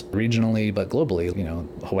just regionally, but globally. You know,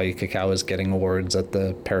 Hawaii cacao is getting awards at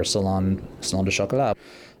the Paris Salon de Chocolat.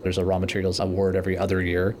 There's a raw materials award every other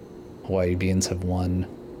year. Hawaii beans have won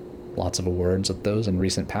lots of awards at those in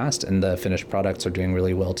recent past, and the finished products are doing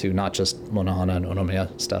really well too, not just Monohana and Onomia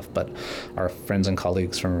stuff, but our friends and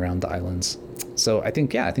colleagues from around the islands. So I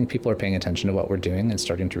think people are paying attention to what we're doing and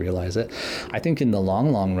starting to realize it. I think in the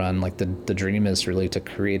long run, like the dream is really to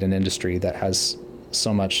create an industry that has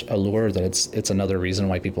so much allure that it's another reason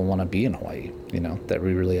why people want to be in Hawaii, you know, that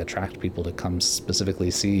we really attract people to come specifically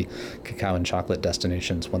see cacao and chocolate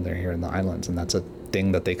destinations when they're here in the islands. And that's a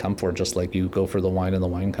thing that they come for, just like you go for the wine in the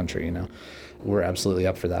wine country, you know. We're absolutely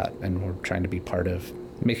up for that, and we're trying to be part of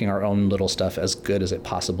making our own little stuff as good as it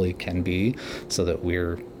possibly can be so that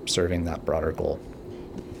we're serving that broader goal.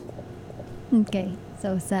 Okay,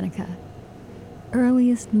 so Seneca,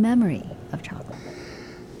 earliest memory of chocolate?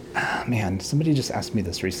 Man, somebody just asked me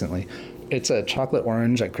this recently. It's a chocolate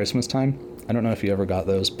orange at Christmas time. I don't know if you ever got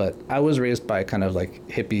those, but I was raised by kind of like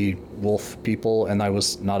hippie wolf people, and I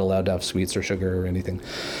was not allowed to have sweets or sugar or anything.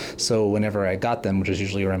 So whenever I got them, which was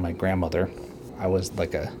usually around my grandmother, I was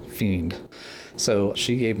like a fiend. So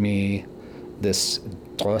she gave me this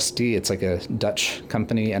Drosti. It's like a Dutch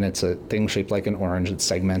company, and it's a thing shaped like an orange. It's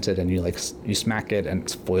segmented, and you smack it, and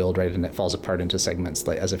it's foiled, right, and it falls apart into segments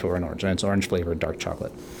like as if it were an orange, and it's orange flavored dark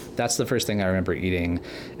chocolate. That's the first thing I remember eating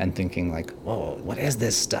and thinking like, whoa, what is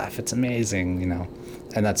this stuff? It's amazing, you know.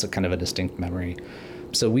 And that's a kind of a distinct memory.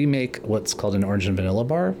 So we make what's called an orange and vanilla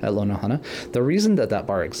bar at Lona Hana. The reason that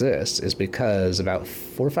bar exists is because about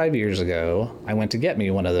 4 or 5 years ago, I went to get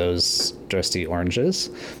me one of those Drosti oranges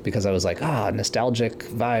because I was like, nostalgic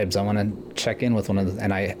vibes. I want to check in with one of them.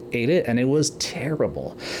 And I ate it, and it was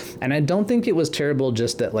terrible. And I don't think it was terrible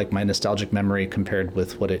just that like my nostalgic memory compared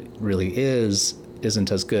with what it really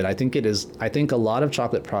isn't as good. I think it is. I think a lot of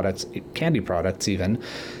chocolate products, candy products even,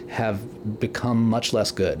 have become much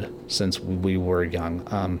less good since we were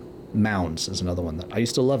young. Mounds is another one that I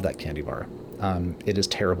used to love that candy bar. It is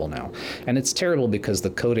terrible now. And it's terrible because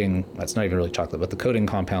the coating, that's not even really chocolate, but the coating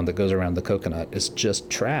compound that goes around the coconut is just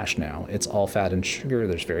trash now. It's all fat and sugar.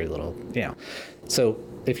 There's very little, So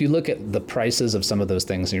if you look at the prices of some of those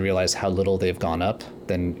things and you realize how little they've gone up,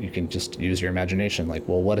 then you can just use your imagination. Like,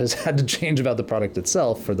 well, what has had to change about the product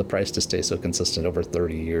itself for the price to stay so consistent over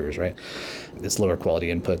 30 years, right? It's lower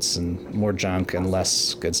quality inputs and more junk and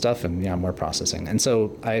less good stuff and more processing. And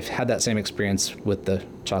so I've had that same experience with the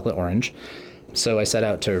chocolate orange. So I set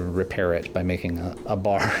out to repair it by making a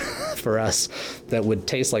bar for us that would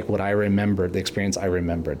taste like what I remembered, the experience I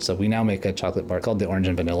remembered. So we now make a chocolate bar called the Orange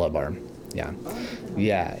and Vanilla Bar.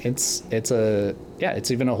 Yeah, it's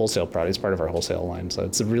even a wholesale product. It's part of our wholesale line. So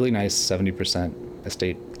it's a really nice 70%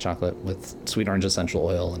 estate chocolate with sweet orange essential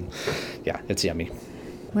oil, and it's yummy.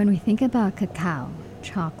 When we think about cacao,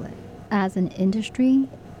 chocolate, as an industry,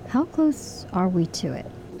 how close are we to it?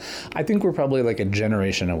 I think we're probably like a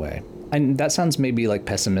generation away. And that sounds maybe like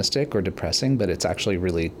pessimistic or depressing, but it's actually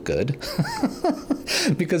really good.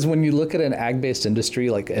 Because when you look at an ag-based industry,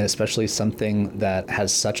 like especially something that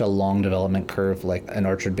has such a long development curve, like an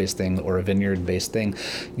orchard-based thing or a vineyard-based thing,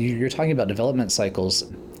 you're talking about development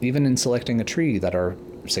cycles, even in selecting a tree, that are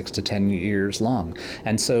 6 to 10 years long.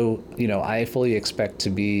 And so, I fully expect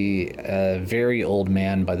to be a very old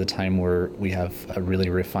man by the time we have a really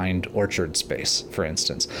refined orchard space, for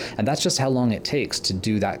instance. And that's just how long it takes to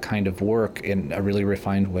do that kind of work in a really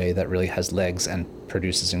refined way that really has legs and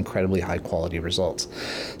produces incredibly high quality results.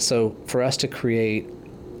 So for us to create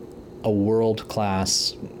a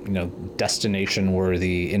world-class,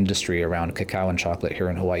 destination-worthy industry around cacao and chocolate here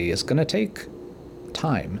in Hawaii is going to take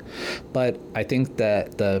time. But I think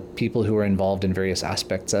that the people who are involved in various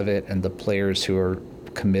aspects of it and the players who are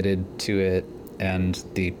committed to it and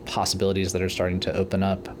the possibilities that are starting to open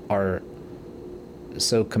up are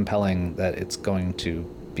so compelling that it's going to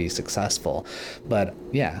be successful. But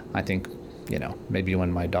yeah, I think, maybe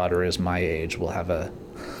when my daughter is my age, we'll have a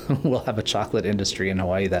chocolate industry in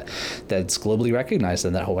Hawaii that's globally recognized,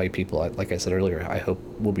 and that Hawaii people, like I said earlier, I hope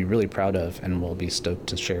will be really proud of and will be stoked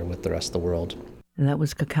to share with the rest of the world. And that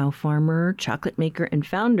was cacao farmer, chocolate maker, and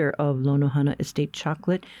founder of Lonohana Estate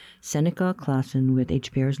Chocolate, Seneca Claassen, with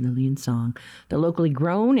HPR's Lillian Song. The locally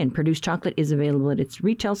grown and produced chocolate is available at its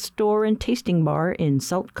retail store and tasting bar in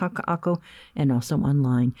Salt Kaka'ako and also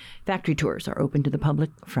online. Factory tours are open to the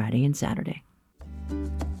public Friday and Saturday.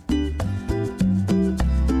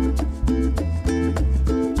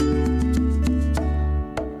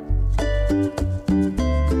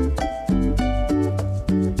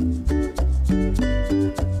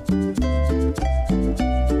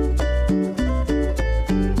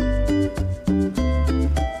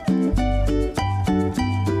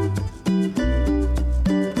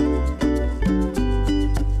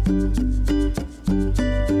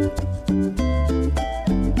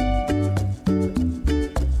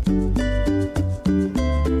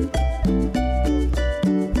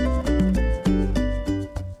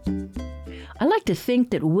 To think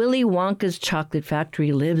that Willy Wonka's chocolate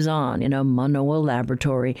factory lives on in a Manoa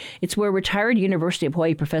laboratory. It's where retired University of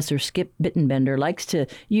Hawaii professor Skip Bittenbender likes to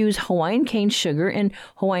use Hawaiian cane sugar and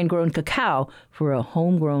Hawaiian-grown cacao for a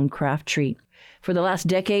homegrown craft treat. For the last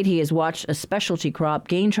decade, he has watched a specialty crop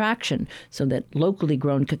gain traction so that locally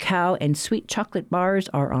grown cacao and sweet chocolate bars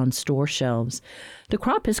are on store shelves. The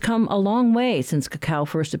crop has come a long way since cacao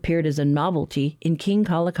first appeared as a novelty in King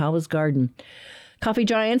Kalakaua garden. Coffee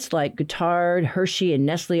giants like Guittard, Hershey, and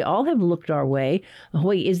Nestle all have looked our way.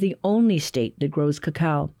 Hawaii is the only state that grows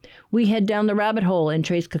cacao. We head down the rabbit hole and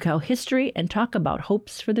trace cacao history and talk about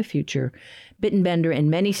hopes for the future. Bittenbender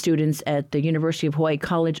and many students at the University of Hawaii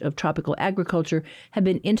College of Tropical Agriculture have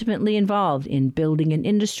been intimately involved in building an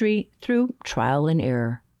industry through trial and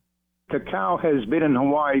error. Cacao has been in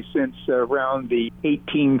Hawaii since around the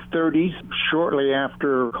 1830s, shortly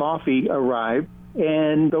after coffee arrived.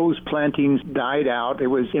 And those plantings died out. It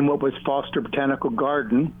was in what was Foster Botanical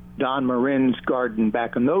Garden, Don Marin's garden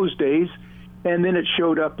back in those days. And then it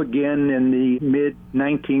showed up again in the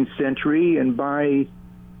mid-19th century. And by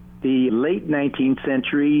the late 19th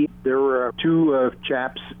century, there were two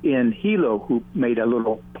chaps in Hilo who made a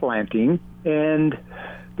little planting. And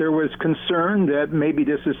there was concern that maybe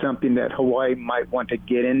this is something that Hawaii might want to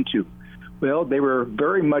get into. Well, they were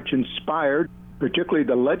very much inspired, particularly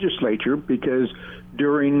the legislature, because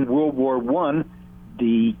during World War I,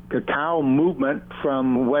 the cacao movement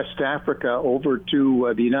from West Africa over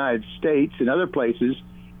to the United States and other places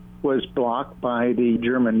was blocked by the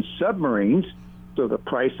German submarines. So the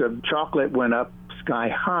price of chocolate went up sky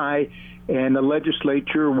high, and the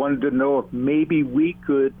legislature wanted to know if maybe we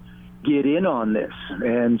could get in on this.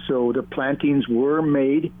 And so the plantings were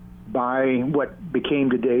made by what became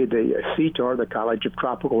today the CTAR, the College of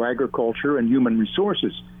Tropical Agriculture and Human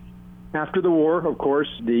Resources. After the war, of course,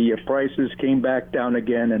 the prices came back down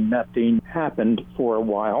again and nothing happened for a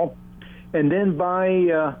while. And then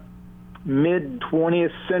by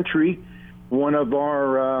mid-20th century, one of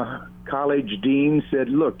our college deans said,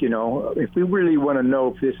 look, if we really want to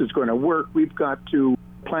know if this is going to work, we've got to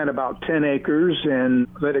plant about 10 acres and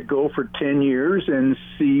let it go for 10 years and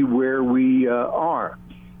see where we are.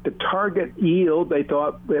 The target yield, they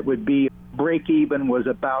thought that would be break even, was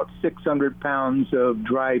about 600 pounds of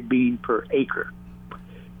dry bean per acre.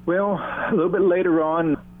 Well, a little bit later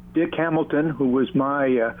on, Dick Hamilton, who was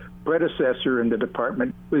my predecessor in the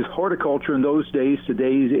department, was horticulture in those days.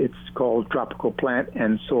 Today it's called Tropical Plant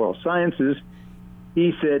and Soil Sciences.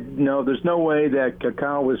 He said, no, there's no way that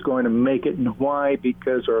cacao was going to make it in Hawaii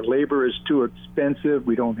because our labor is too expensive.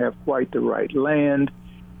 We don't have quite the right land.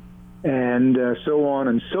 and so on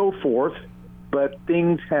and so forth. But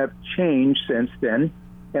things have changed since then.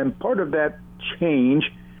 And part of that change,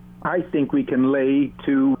 I think we can lay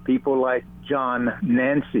to people like John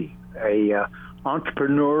Nancy, a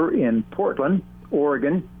entrepreneur in Portland,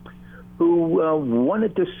 Oregon, who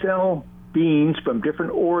wanted to sell beans from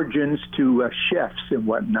different origins to chefs and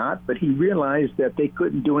whatnot, but he realized that they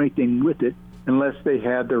couldn't do anything with it unless they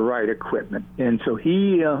had the right equipment. And so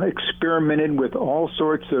he experimented with all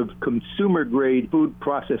sorts of consumer-grade food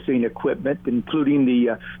processing equipment, including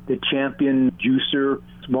the Champion juicer,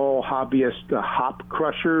 small hobbyist hop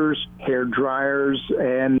crushers, hair dryers,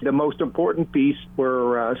 and the most important piece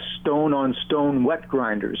were stone-on-stone wet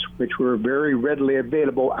grinders, which were very readily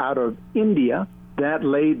available out of India. That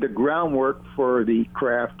laid the groundwork for the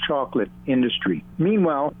craft chocolate industry.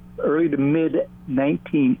 Meanwhile, early to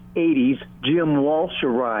mid-1980s, Jim Walsh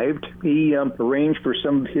arrived. He arranged for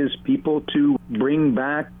some of his people to bring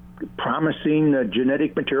back promising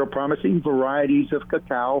genetic material, promising varieties of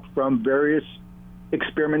cacao from various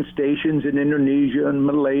experiment stations in Indonesia and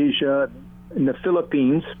Malaysia and the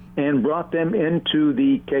Philippines, and brought them into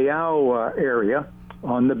the Callao area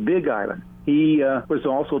on the Big Island. He was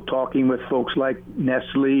also talking with folks like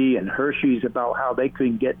Nestle and Hershey's about how they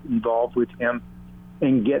could get involved with him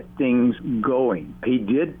and get things going. He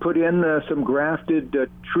did put in some grafted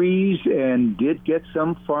trees and did get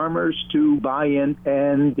some farmers to buy in,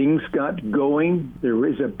 and things got going. There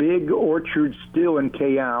is a big orchard still in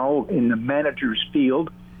Callao in the manager's field,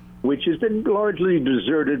 which has been largely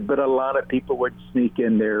deserted, but a lot of people would sneak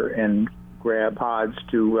in there and grab pods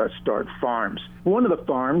to start farms. One of the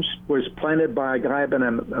farms was planted by a guy by the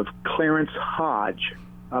name of Clarence Hodge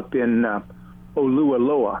up in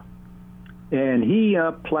Olualoa. And he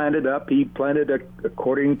planted,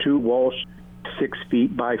 according to Walsh, 6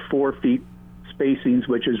 feet by 4 feet spacings,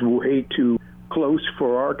 which is way too close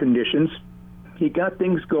for our conditions. He got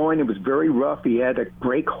things going. It was very rough. He had to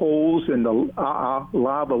break holes in the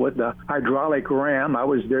lava with the hydraulic ram. I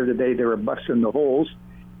was there the day they were busting the holes,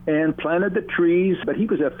 and planted the trees. But he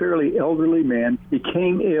was a fairly elderly man. He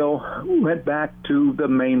became ill, went back to the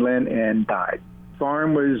mainland, and died.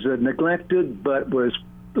 Farm was neglected, but was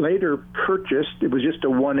later purchased. It was just a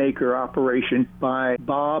 1-acre operation by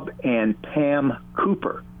Bob and Pam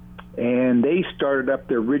Cooper. And they started up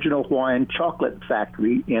the original Hawaiian chocolate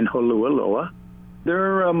factory in Holualoa.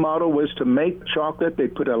 Their motto was to make chocolate. They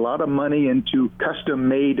put a lot of money into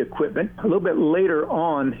custom-made equipment. A little bit later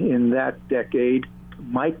on in that decade,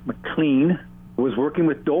 Mike McLean was working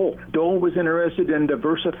with Dole. Dole was interested in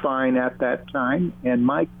diversifying at that time, and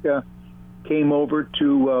Mike came over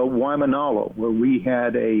to Waimanalo, where we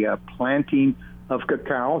had a planting of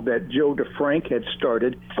cacao that Joe DeFrank had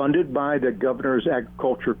started, funded by the Governor's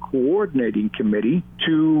Agriculture Coordinating Committee,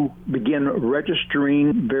 to begin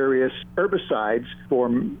registering various herbicides for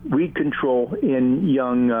weed control in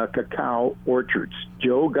young cacao orchards.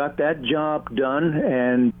 Joe got that job done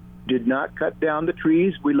and did not cut down the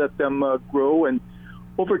trees. We let them grow, and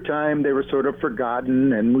over time they were sort of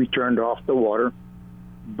forgotten, and we turned off the water.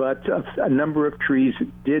 But a number of trees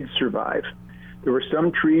did survive. There were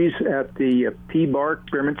some trees at the P-Bar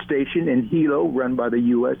Experiment Station in Hilo, run by the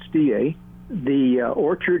USDA. The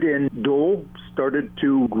orchard in Dole started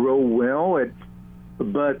to grow well,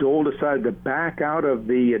 but Dole decided to back out of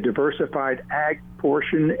the diversified ag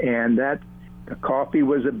portion, and that the coffee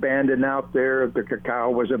was abandoned out there, the cacao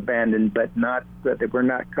was abandoned, but they were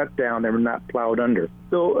not cut down, they were not plowed under.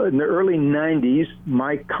 So in the early 90s,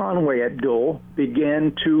 Mike Conway at Dole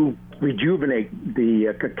began to rejuvenate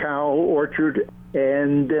the cacao orchard,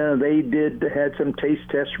 and they had some taste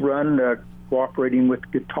tests run, cooperating with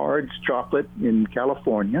Guittard's Chocolate in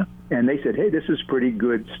California, and they said, hey, this is pretty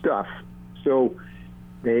good stuff. So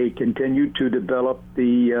they continued to develop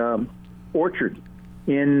the orchard.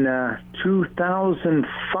 In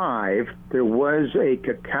 2005, there was a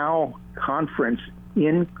cacao conference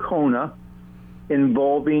in Kona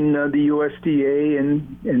involving the USDA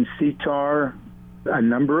and CTAR, a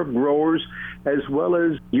number of growers, as well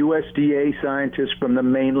as USDA scientists from the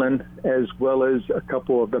mainland, as well as a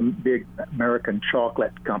couple of the big American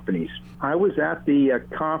chocolate companies. I was at the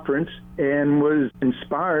conference and was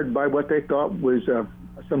inspired by what they thought was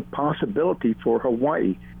some possibility for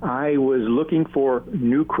Hawaii. I was looking for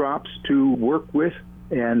new crops to work with,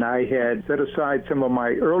 and I had set aside some of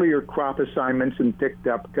my earlier crop assignments and picked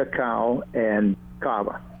up cacao and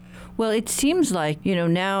kava. Well, it seems like,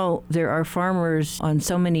 now there are farmers on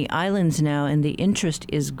so many islands now, and the interest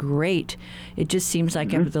is great. It just seems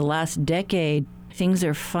like over the last decade, things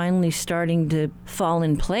are finally starting to fall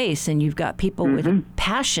in place, and you've got people with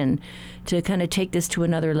passion to kind of take this to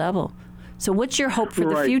another level. So what's your hope for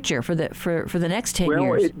the future, for the next 10 years?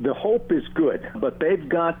 Well, the hope is good, but they've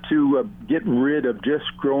got to get rid of just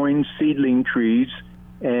growing seedling trees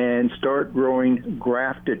and start growing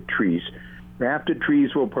grafted trees. Grafted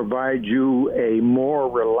trees will provide you a more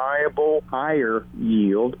reliable, higher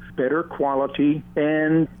yield, better quality,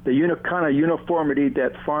 and the kind of uniformity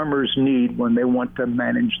that farmers need when they want to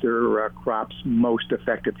manage their crops most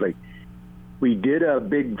effectively. We did a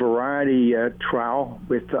big variety trial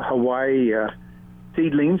with Hawaiʻi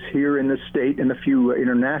seedlings here in the state and a few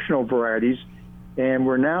international varieties, and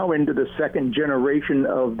we're now into the second generation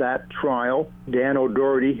of that trial. Dan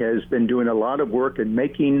O'Doherty has been doing a lot of work in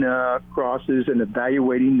making crosses and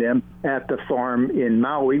evaluating them at the farm in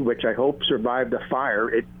Maui, which I hope survived the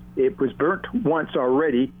fire. It was burnt once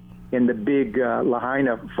already in the big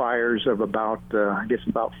Lahaina fires of about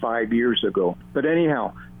 5 years ago. But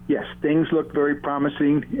anyhow, yes, things look very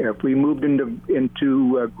promising. If we moved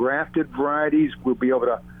into grafted varieties, we'll be able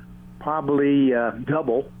to probably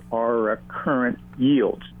double our current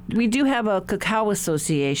yields. We do have a cacao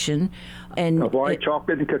association, and Hawaii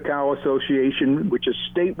Chocolate and Cacao Association, which is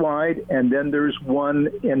statewide, and then there's one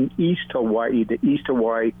in East Hawaii, the East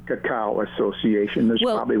Hawaii Cacao Association. There's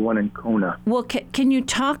probably one in Kona. Well, can you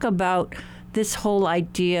talk about this whole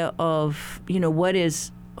idea of, what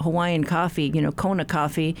is Hawaiian coffee, Kona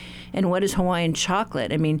coffee, and what is Hawaiian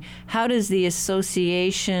chocolate? I mean, how does the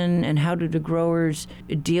association and how do the growers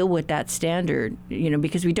deal with that standard?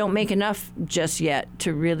 Because we don't make enough just yet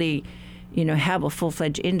to really, have a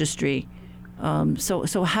full-fledged industry.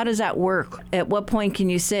 So how does that work? At what point can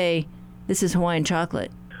you say this is Hawaiian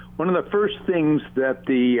chocolate? One of the first things that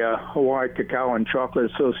the Hawaii Cacao and Chocolate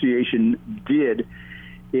Association did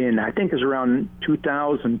I think it was around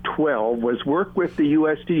 2012, was work with the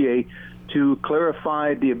USDA to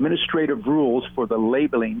clarify the administrative rules for the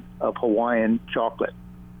labeling of Hawaiian chocolate.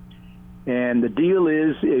 And the deal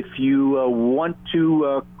is, if you want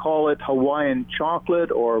to call it Hawaiian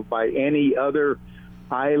chocolate or by any other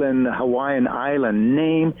Hawaiian island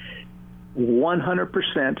name,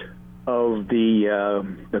 100% of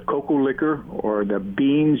the cocoa liquor or the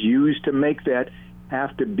beans used to make that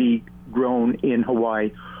have to be grown in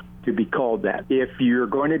Hawaii to be called that. If you're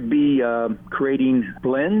going to be creating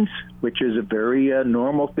blends, which is a very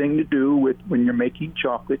normal thing to do when you're making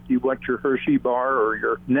chocolate, you want your Hershey bar or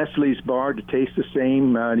your Nestle's bar to taste the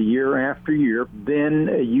same year after year, then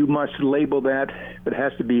you must label that. It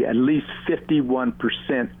has to be at least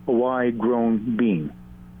 51% Hawaii grown bean.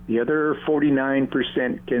 The other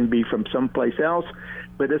 49% can be from someplace else,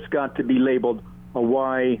 but it's got to be labeled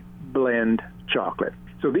Hawaii blend chocolate.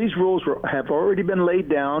 So these rules have already been laid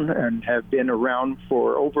down and have been around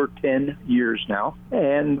for over 10 years now.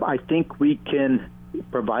 And I think we can,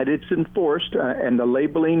 provided it's enforced, and the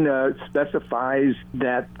labeling specifies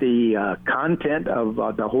that the content of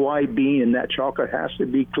the Hawaii bean in that chocolate has to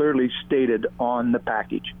be clearly stated on the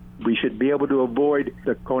package. We should be able to avoid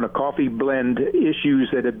the Kona coffee blend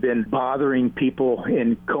issues that have been bothering people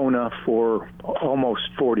in Kona for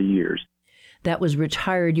almost 40 years. That was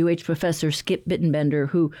retired UH professor Skip Bittenbender,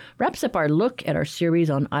 who wraps up our look at our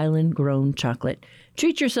series on island-grown chocolate.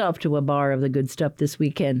 Treat yourself to a bar of the good stuff this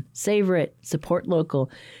weekend. Savor it. Support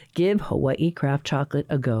local. Give Hawaii craft chocolate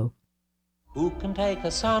a go. Who can take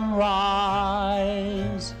a sunrise,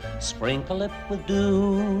 sprinkle it with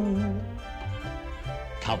dew,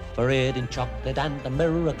 cover it in chocolate and a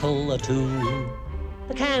miracle or two?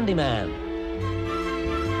 The Candyman.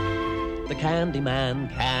 The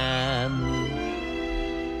Candyman can.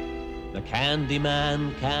 The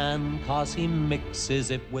Candyman can, 'cause he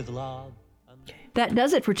mixes it with love. That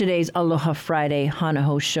does it for today's Aloha Friday Hana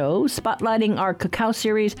Hou show, spotlighting our cacao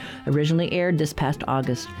series, originally aired this past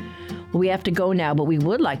August. We have to go now, but we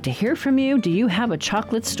would like to hear from you. Do you have a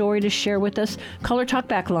chocolate story to share with us? Call our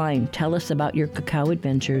talkback line. Tell us about your cacao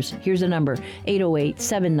adventures. Here's the number,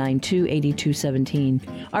 808-792-8217.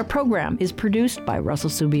 Our program is produced by Russell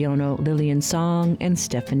Subiono, Lillian Song, and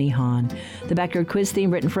Stephanie Hahn. The Backyard Quiz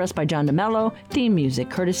theme written for us by John DeMello. Theme music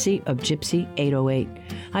courtesy of Gypsy 808.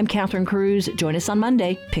 I'm Catherine Cruz. Join us on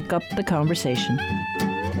Monday. Pick up the conversation.